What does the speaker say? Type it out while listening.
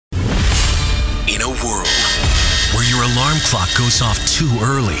In a world where your alarm clock goes off too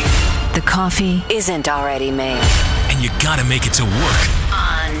early. The coffee isn't already made. And you gotta make it to work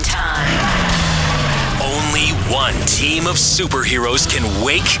On time. Only one team of superheroes can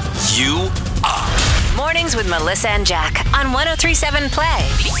wake you up. Mornings with Melissa and Jack on 103.7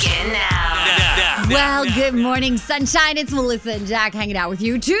 Play. Begin now. Well, good morning, sunshine. It's Melissa and Jack hanging out with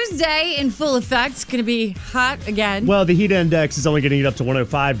you. Tuesday in full effect. Going to be hot again. Well, the heat index is only getting it up to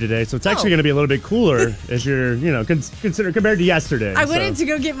 105 today, so it's actually going to be a little bit cooler as you're, consider compared to yesterday. I went in to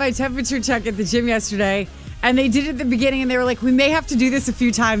go get my temperature check at the gym yesterday, and they did it at the beginning, and they were like, we may have to do this a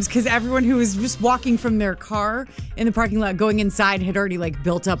few times because everyone who was just walking from their car in the parking lot going inside had already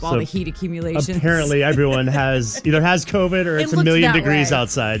built up all the heat accumulations. Apparently everyone either has COVID or it's a million degrees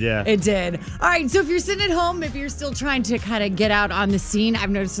outside. Yeah. It did. All right, so if you're sitting at home, if you're still trying to kind of get out on the scene,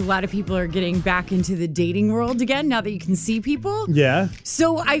 I've noticed a lot of people are getting back into the dating world again now that you can see people. Yeah.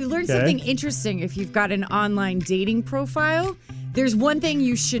 So I learned something interesting. If you've got an online dating profile, there's one thing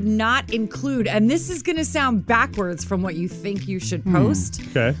you should not include, and this is going to sound backwards from what you think you should post.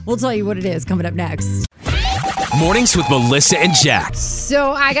 Okay. We'll tell you what it is coming up next. Mornings with Melissa and Jack.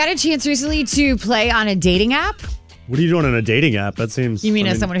 So I got a chance recently to play on a dating app. What are you doing on a dating app? That seems... You mean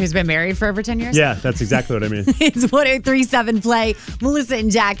as someone who's been married for over 10 years? Yeah, that's exactly what I mean. It's 103.7 Play. Melissa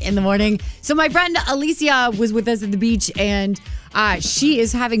and Jack in the morning. So my friend Alicia was with us at the beach, and she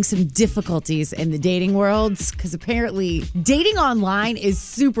is having some difficulties in the dating world because apparently dating online is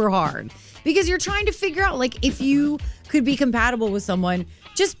super hard because you're trying to figure out if you could be compatible with someone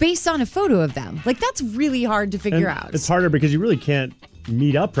just based on a photo of them. That's really hard to figure out. It's harder because you really can't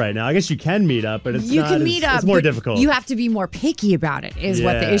meet up right now. I guess you can meet up, but it's more difficult. You have to be more picky about it is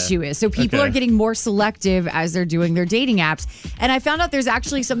what the issue is. So people are getting more selective as they're doing their dating apps. And I found out there's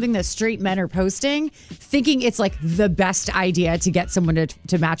actually something that straight men are posting, thinking it's the best idea to get someone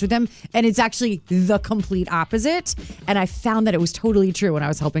to match with them. And it's actually the complete opposite. And I found that it was totally true when I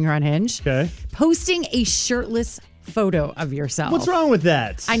was helping her on Hinge. Okay. Posting a shirtless photo of yourself. What's wrong with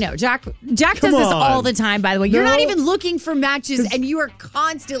that? I know. Jack does this all the time, by the way. You're not even looking for matches, and you are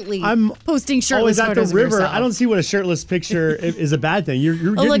constantly posting shirtless photos at the river. of yourself. I don't see what a shirtless picture is a bad thing. You're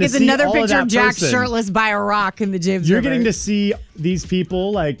getting to it's see another all picture of Jack person. shirtless by a rock in the James You're River. getting to see these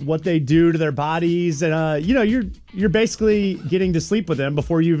people, what they do to their bodies, and you're basically getting to sleep with them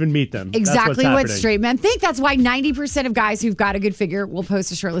before you even meet them. Exactly what straight men think. That's why 90% of guys who've got a good figure will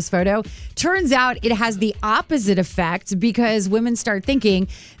post a shirtless photo. Turns out it has the opposite effect because women start thinking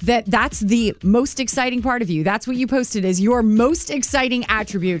that that's the most exciting part of you. That's what you posted as your most exciting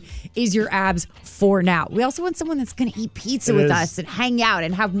attribute is your abs for now. We also want someone that's going to eat pizza with us and hang out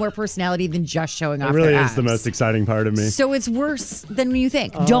and have more personality than just showing off their abs. It really is the most exciting part of me. So it's worse than you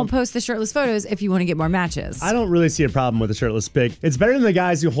think. Don't post the shirtless photos if you want to get more matches. I don't really see a problem with a shirtless pic. It's better than the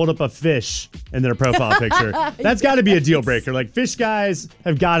guys who hold up a fish in their profile picture. That's got to be a deal breaker. Fish guys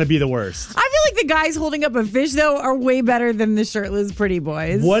have got to be the worst. I feel like the guys holding up a fish, though, are way better than the shirtless pretty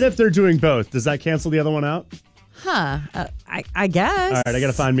boys. What if they're doing both? Does that cancel the other one out? I guess. All right, I got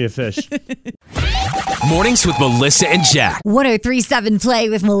to find me a fish. Mornings with Melissa and Jack. 103.7 Play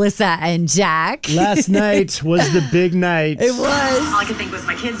with Melissa and Jack. Last night was the big night. It was. All I could think was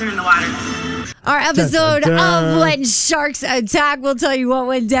my kids are in the water. Our episode Dun, dun, dun. of When Sharks Attack will tell you what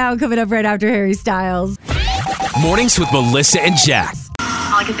went down coming up right after Harry Styles. Mornings with Melissa and Jack.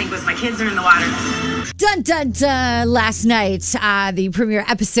 All I could think was my kids are in the water. Dun, dun, dun. Last night, the premiere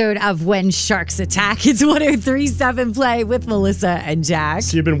episode of When Sharks Attack. It's 103.7 Play with Melissa and Jack.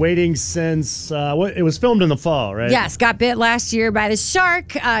 So you've been waiting since, it was filmed in the fall, right? Yes, got bit last year by the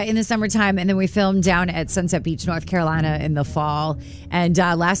shark in the summertime, and then we filmed down at Sunset Beach, North Carolina in the fall. And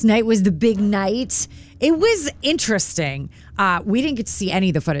last night was the big night. It was interesting. We didn't get to see any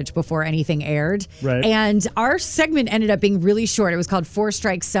of the footage before anything aired. Right. And our segment ended up being really short. It was called 4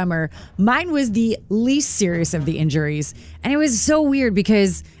 Strike Summer. Mine was the least serious of the injuries. And it was so weird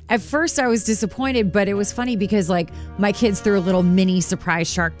because at first I was disappointed, but it was funny because my kids threw a little mini surprise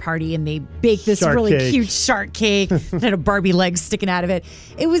shark party and they baked this cute shark cake that had a Barbie leg sticking out of it.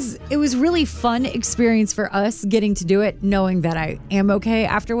 It was really fun experience for us getting to do it, knowing that I am okay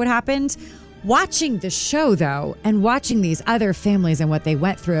after what happened. Watching the show, though, and watching these other families and what they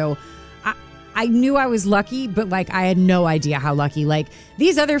went through, I knew I was lucky, but I had no idea how lucky.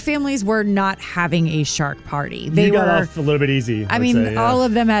 These other families were not having a shark party. They got off a little bit easy. All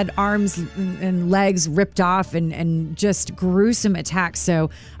of them had arms and legs ripped off and just gruesome attacks. So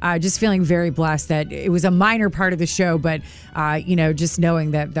just feeling very blessed that it was a minor part of the show, but just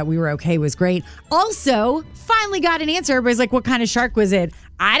knowing that we were okay was great. Also, finally got an answer. Everybody's like, what kind of shark was it?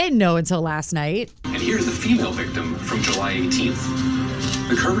 I didn't know until last night. And here's the female victim from July 18th.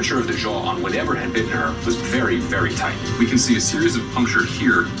 The curvature of the jaw on whatever had bitten her was very, very tight. We can see a series of puncture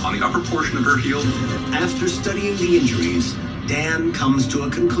here on the upper portion of her heel. After studying the injuries, Dan comes to a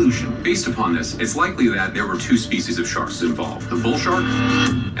conclusion. Based upon this, it's likely that there were two species of sharks involved, the bull shark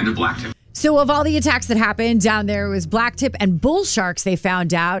and the blacktip. So of all the attacks that happened down there, it was blacktip and bull sharks they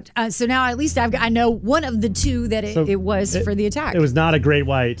found out. So now at least I know one of the two that it was for the attack. It was not a great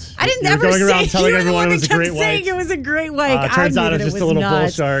white. I didn't You're ever going around say telling you were everyone the one it was a that great kept saying white. it was a great white. Turns out it was just a little bull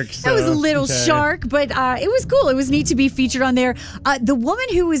nuts. shark. It was a so, little okay. shark, but it was cool. It was neat to be featured on there. The woman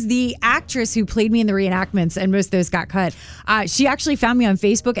who was the actress who played me in the reenactments, and most of those got cut, she actually found me on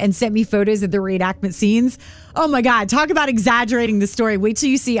Facebook and sent me photos of the reenactment scenes. Oh my God, talk about exaggerating the story. Wait till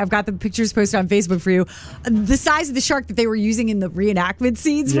you see, I've got the pictures posted on Facebook for you. The size of the shark that they were using in the reenactment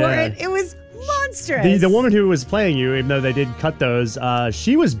scenes for it was monstrous. The woman who was playing you, even though they did cut those,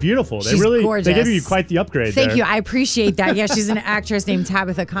 she was beautiful. She's gorgeous. They gave you quite the upgrade. Thank there. you. I appreciate that. Yeah, she's an actress named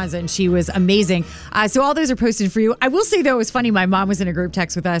Tabitha Kanza, and she was amazing. So all those are posted for you. I will say, though, it was funny. My mom was in a group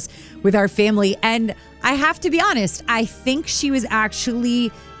text with us, with our family, and I have to be honest, I think she was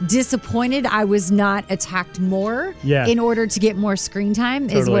actually disappointed I was not attacked more in order to get more screen time,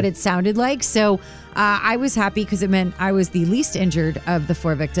 is what it sounded like. So I was happy because it meant I was the least injured of the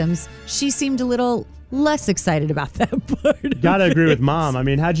 4 victims. She seemed a little less excited about that part. Gotta agree with Mom. I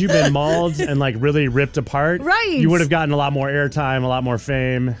mean, had you been mauled and like really ripped apart, you would have gotten a lot more airtime, a lot more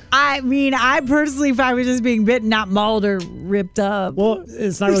fame. I mean, I personally, if I was just being bitten, not mauled or ripped up. Well,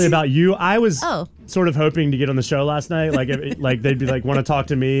 it's not really about you. I was sort of hoping to get on the show last night. Like, like they'd be like, want to talk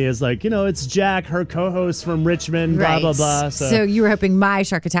to me as like, it's Jack, her co-host from Richmond, blah, blah, blah. So you were hoping my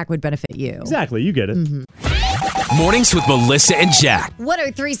shark attack would benefit you. Exactly. You get it. Mm-hmm. Mornings with Melissa and Jack.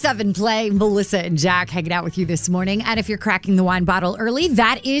 103.7 Play, Melissa and Jack hanging out with you this morning. And if you're cracking the wine bottle early,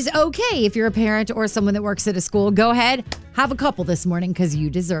 that is okay. If you're a parent or someone that works at a school, go ahead, have a couple this morning because you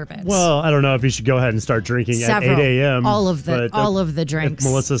deserve it. Well, I don't know if you should go ahead and start drinking at 8 a.m. All of the drinks. If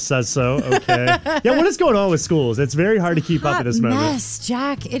Melissa says so, okay. Yeah, what is going on with schools? It's very hard to keep up at this moment. Mess,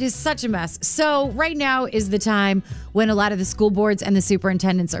 Jack. It is such a mess. So right now is the time when a lot of the school boards and the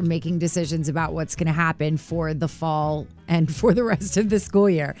superintendents are making decisions about what's going to happen for the fall and for the rest of the school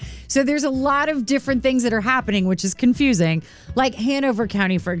year. So there's a lot of different things that are happening, which is confusing. Like Hanover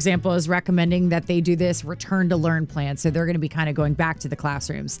County, for example, is recommending that they do this return to learn plan. So they're going to be kind of going back to the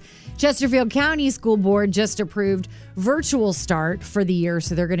classrooms. Chesterfield County School Board just approved virtual start for the year.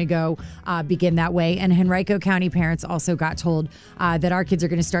 So they're going to go begin that way. And Henrico County parents also got told that our kids are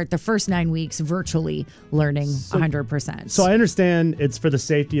going to start the first 9 weeks virtually learning 100%. So I understand it's for the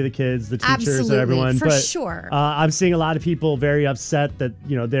safety of the kids, the teachers, and everyone. For but, sure. I'm seeing a lot of people very upset that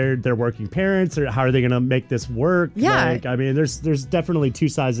they're working parents, or how are they going to make this work? Yeah. I mean, there's definitely two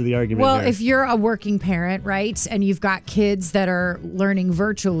sides of the argument. Well, here. if you're a working parent, right, and you've got kids that are learning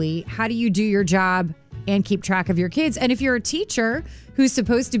virtually, how do you do your job and keep track of your kids? And if you're a teacher who's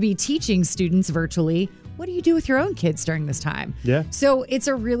supposed to be teaching students virtually, what do you do with your own kids during this time? Yeah. So it's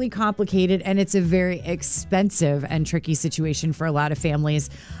a really complicated and it's a very expensive and tricky situation for a lot of families.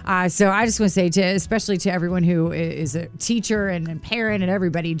 So I just want to say, especially to everyone who is a teacher and parent and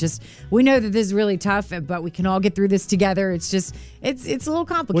everybody, we know that this is really tough, but we can all get through this together. It's just, it's a little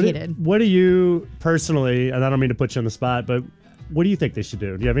complicated. What do you personally, and I don't mean to put you on the spot, but what do you think they should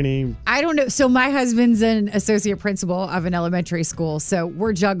do? Do you have any? I don't know. So my husband's an associate principal of an elementary school. So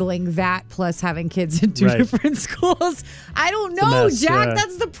we're juggling that plus having kids in two different schools. I don't know, Jack. Yeah.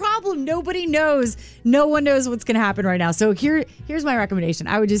 That's the problem. Nobody knows. No one knows what's going to happen right now. So here's my recommendation.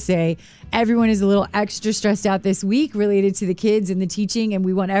 I would just say everyone is a little extra stressed out this week related to the kids and the teaching, and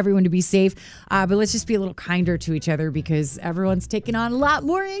we want everyone to be safe. But let's just be a little kinder to each other because everyone's taking on a lot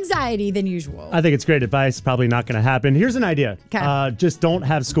more anxiety than usual. I think it's great advice. Probably not going to happen. Here's an idea. Okay. Just don't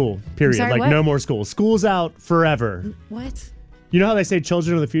have school, period. Sorry, what? No more school. School's out forever. What? You know how they say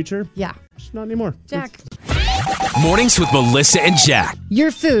children of the future? Yeah. Just not anymore. Jack. Mornings with Melissa and Jack.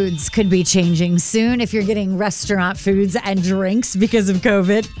 Your foods could be changing soon if you're getting restaurant foods and drinks because of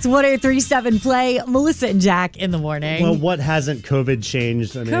COVID. It's 103.7 Play, Melissa and Jack in the morning. Well, what hasn't COVID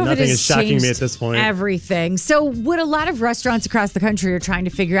changed? I mean, COVID nothing is shocking me at this point. Everything. So what a lot of restaurants across the country are trying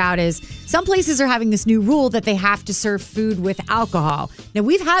to figure out is some places are having this new rule that they have to serve food with alcohol. Now,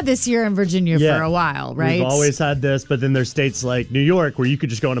 we've had this here in Virginia for a while, right? We've always had this, but then there's states like New York where you could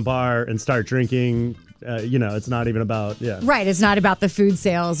just go in a bar and start drinking. It's not even about, Right. It's not about the food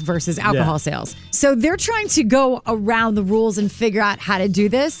sales versus alcohol sales. So they're trying to go around the rules and figure out how to do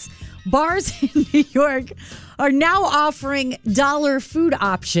this. Bars in New York are now offering dollar food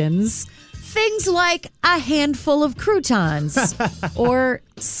options things like a handful of croutons or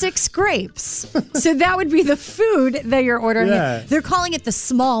 6 grapes. So that would be the food that you're ordering. Yeah. They're calling it the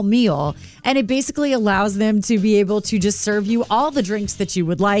small meal, and it basically allows them to be able to just serve you all the drinks that you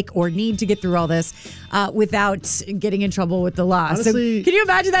would like or need to get through all this without getting in trouble with the law. Honestly, so can you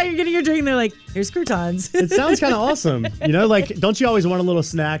imagine that? You're getting your drink and they're like, here's croutons. It sounds kind of awesome. You know, like, don't you always want a little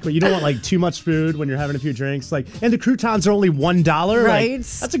snack, but you don't want like too much food when you're having a few drinks? Like, and the croutons are only $1. Right. Like,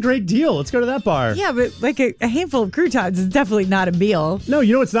 that's a great deal. Let's go to that bar. Yeah, but like a handful of croutons is definitely not a meal. No,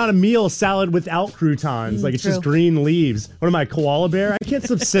 you know, it's not a meal, salad without croutons. Like, it's true. just green leaves. What am I, koala bear? I can't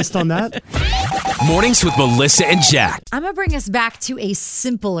subsist on that. Mornings with Melissa and Jack. I'm going to bring us back to a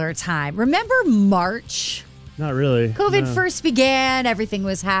simpler time. Remember March? Not really. COVID first began. Everything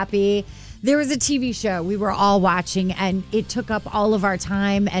was happy. There was a TV show we were all watching, and it took up all of our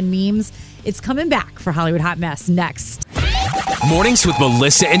time and memes. It's coming back for Hollywood Hot Mess next. Mornings with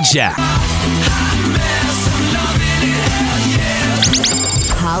Melissa and Jack.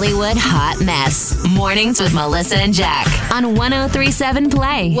 Hollywood Hot Mess. Mornings with Melissa and Jack on 103.7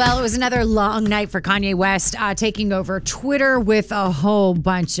 Play. Well, it was another long night for Kanye West taking over Twitter with a whole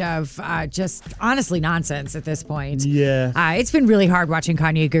bunch of just honestly nonsense at this point. Yeah. It's been really hard watching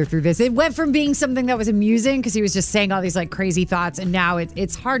Kanye go through this. It went from being something that was amusing because he was just saying all these like crazy thoughts, and now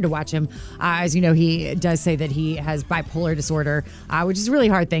it's hard to watch him. As you know, he does say that he has bipolar disorder, which is a really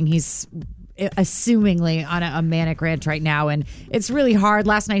hard thing. He's assumingly on a manic rant right now, and it's really hard.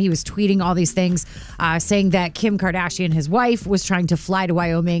 Last night he was tweeting all these things, saying that Kim Kardashian, his wife, was trying to fly to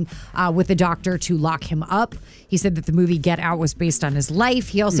Wyoming with a doctor to lock him up. He said that the movie Get Out was based on his life.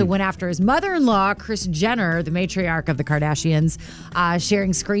 He also went after his mother-in-law, Kris Jenner, the matriarch of the Kardashians,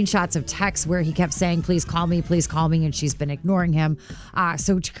 sharing screenshots of texts where he kept saying, please call me, and she's been ignoring him.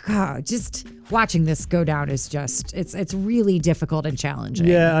 So just watching this go down is just, it's really difficult and challenging.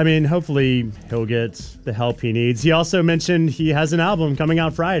 Yeah, I mean, hopefully he'll get the help he needs. He also mentioned he has an album coming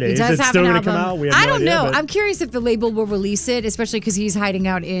out Friday. He does Is it have still an going to album. come out? We have I no don't idea, know. but- I'm curious if the label will release it, especially because he's hiding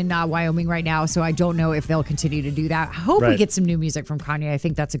out in Wyoming right now. So I don't know if they'll continue to do that. I hope we Right. get some new music from Kanye. I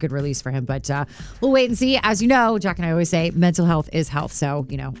think that's a good release for him. But we'll wait and see. As you know, Jack and I always say mental health is health. So,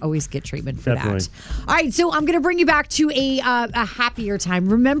 always get treatment for Definitely. that. All right. So I'm going to bring you back to a happier time.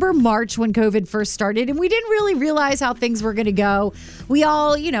 Remember March when COVID first started and we didn't really realize how things were going to go. We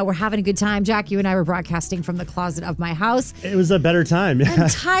all, were having a good time. Jack, you and I were broadcasting from the closet of my house. It was a better time. And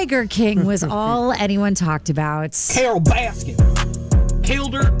Tiger King was all anyone talked about. Carol Baskin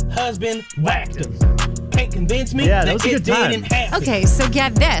killed her husband, whacked him. Can't convince me Yeah, that was a it good time. didn't happen. Okay, so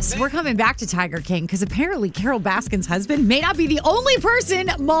get this. We're coming back to Tiger King because apparently Carol Baskin's husband may not be the only person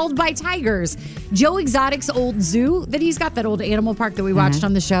mauled by tigers. Joe Exotic's old zoo that he's got, that old animal park that we watched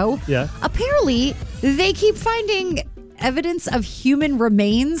on the show. Yeah. Apparently, they keep finding evidence of human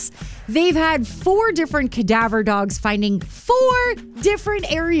remains. They've had 4 different cadaver dogs finding 4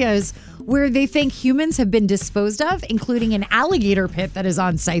 different areas where they think humans have been disposed of, including an alligator pit that is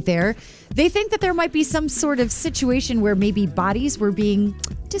on site there. They think that there might be some sort of situation where maybe bodies were being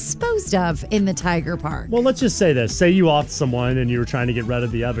disposed of in the tiger park. Well, let's just say this. Say you offed someone and you were trying to get rid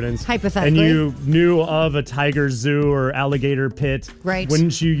of the evidence. Hypothetically. And you knew of a tiger zoo or alligator pit. Right.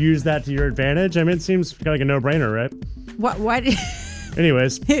 Wouldn't you use that to your advantage? I mean, it seems kind of like a no-brainer, right? What?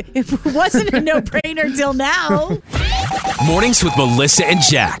 Anyways. It wasn't a no-brainer till now. Mornings with Melissa and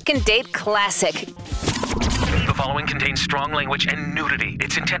Jack. Second date classic. The following contains strong language and nudity.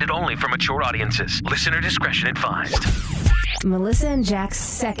 It's intended only for mature audiences. Listener discretion advised. Melissa and Jack's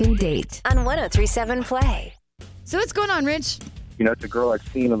second date on 103.7 Play. So what's going on, Rich? It's a girl I've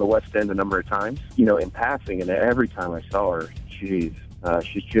seen on the West End a number of times, in passing, and every time I saw her, she's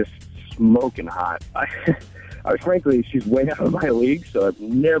just smoking hot. Frankly, she's way out of my league, so I've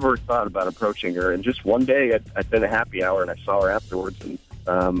never thought about approaching her. And just one day, I'd been at happy hour, and I saw her afterwards, and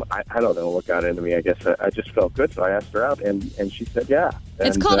I don't know what got into me. I guess I just felt good, so I asked her out, and she said yeah.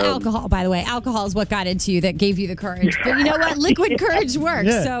 It's And, called alcohol, by the way. Alcohol is what got into you that gave you the courage. But you know what? Liquid courage works.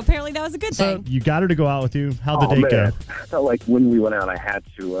 Yeah. So apparently that was a good thing. You got her to go out with you. How'd the date go? I felt like when we went out, I had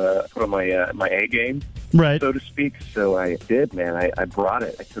to put on my A game, Right. so to speak. So I did, man. I brought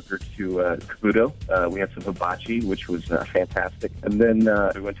it. I took her to Caputo. We had some hibachi, which was fantastic. And then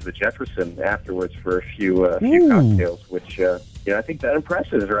we went to the Jefferson afterwards for a few cocktails, which, I think that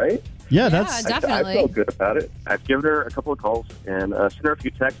impresses, right? Yeah, that's definitely. I felt good about it. I've given her a couple of calls and sent her a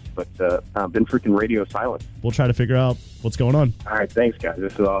few texts, but been freaking radio silent. We'll try to figure out what's going on. All right, thanks, guys.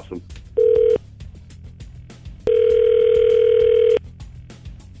 This is awesome.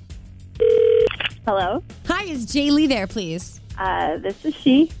 Hello. Hi, is Jay Lee there, please? This is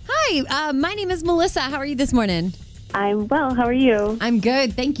she. Hi, my name is Melissa. How are you this morning? I'm well. How are you? I'm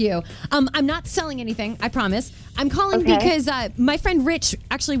good, thank you. I'm not selling anything, I promise. I'm calling because my friend Rich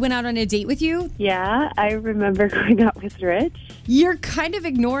actually went out on a date with you. Yeah, I remember going out with Rich. You're kind of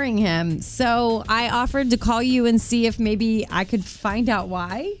ignoring him, so I offered to call you and see if maybe I could find out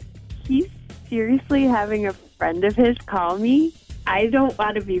why. He's seriously having a friend of his call me? I don't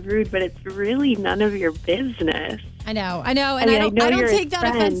want to be rude, but it's really none of your business. I know, and I don't take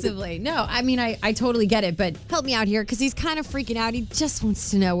that offensively. No, I mean, I totally get it, but help me out here because he's kind of freaking out. He just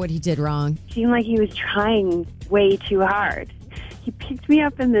wants to know what he did wrong. It seemed like he was trying way too hard. He picked me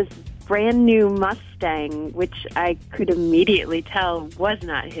up in this brand new Mustang, which I could immediately tell was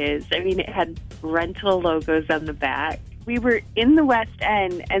not his. I mean, it had rental logos on the back. We were in the West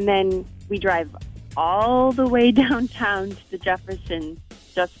End, and then we drive all the way downtown to the Jefferson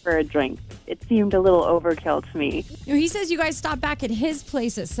just for a drink. It seemed a little overkill to me. You know, he says you guys stopped back at his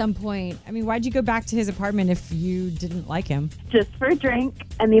place at some point. I mean, why'd you go back to his apartment if you didn't like him? Just for a drink,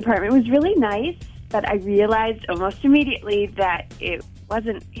 and the apartment was really nice, but I realized almost immediately that it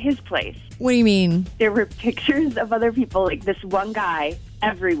wasn't his place. What do you mean? There were pictures of other people, like this one guy,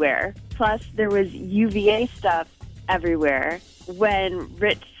 everywhere. Plus, there was UVA stuff everywhere. When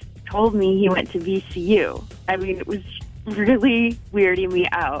Rich told me he went to VCU, I mean, it was really weirding me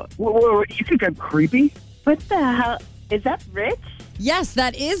out. Whoa, you think I'm creepy? What the hell? Is that Rich? Yes,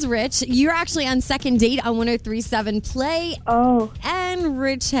 that is Rich. You're actually on second date on 103.7 Play. Oh. And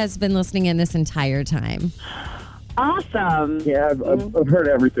Rich has been listening in this entire time. Awesome. Yeah, I've heard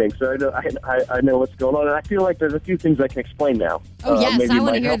everything, so I know what's going on, and I feel like there's a few things I can explain now. Oh, yes, maybe I it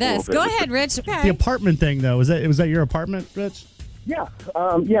want to might hear help a this. little Go bit. ahead, Rich. Okay. The apartment thing, though, was that your apartment, Rich? Yeah,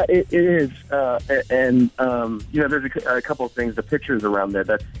 it is, and you know, there's a couple of things. The pictures around there.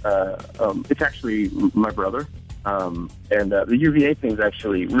 That's it's actually my brother, and the UVA thing is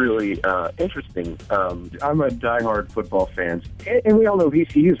actually really interesting. I'm a diehard football fan, and we all know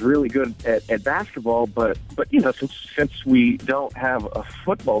VCU is really good at basketball. But you know, since we don't have a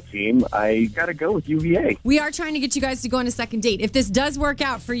football team, I got to go with UVA. We are trying to get you guys to go on a second date. If this does work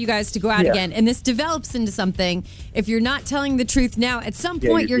out for you guys to go out again, and this develops into something, if you're not telling the truth now, at some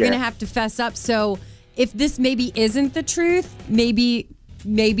point you're going to have to fess up. So if this maybe isn't the truth, maybe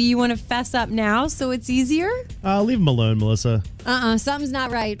you want to fess up now so it's easier? Leave him alone, Melissa. Something's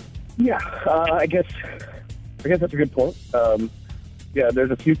not right. Yeah, I guess that's a good point. Yeah,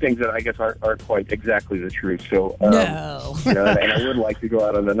 there's a few things that I guess aren't quite exactly the truth. So no, you know, and I would like to go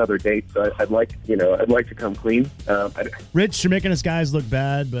out on another date. So I'd like to come clean. Rich, you're making us guys look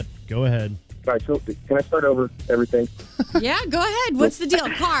bad, but go ahead. All right, so can I start over everything? Yeah, go ahead. What's the deal?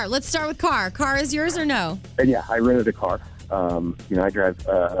 Car. Let's start with car. Car is yours or no? And yeah, I rented a car. You know, I drive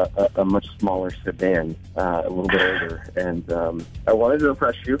a much smaller sedan, a little bit older, and I wanted to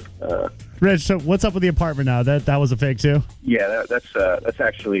impress you. Rich, so what's up with the apartment now? That was a fake too? Yeah, that's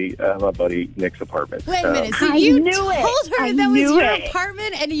actually my buddy Nick's apartment. Wait a minute. So you told her that was your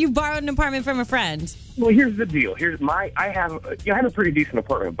apartment, and you borrowed an apartment from a friend? Well, here's the deal. I have a pretty decent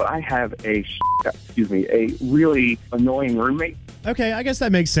apartment, but I have a really annoying roommate. Okay, I guess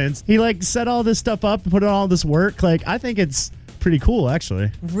that makes sense. He set all this stuff up and put in all this work. I think it's pretty cool, actually.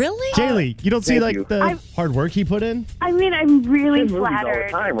 Really? Jaylee, you don't see the hard work he put in? I mean, I'm really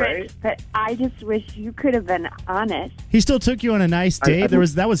flattered, all the time, right? but I just wish you could have been honest. He still took you on a nice date.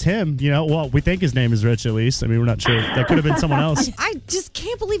 That was him, you know. Well, we think his name is Rich, at least. I mean, we're not sure. That could have been someone else. I just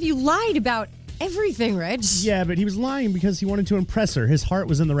can't believe you lied about everything, Rich. Yeah, but he was lying because he wanted to impress her. His heart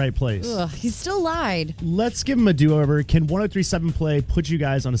was in the right place. Ugh, he still lied. Let's give him a do-over. Can 103.7 Play put you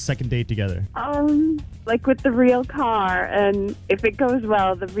guys on a second date together? Like with the real car, and if it goes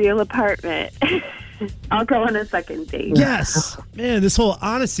well, the real apartment. I'll go on a second date. Yes. Man, this whole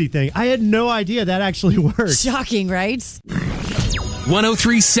honesty thing. I had no idea that actually worked. Shocking, right?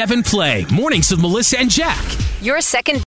 103.7 Play. Mornings with Melissa and Jack. Your second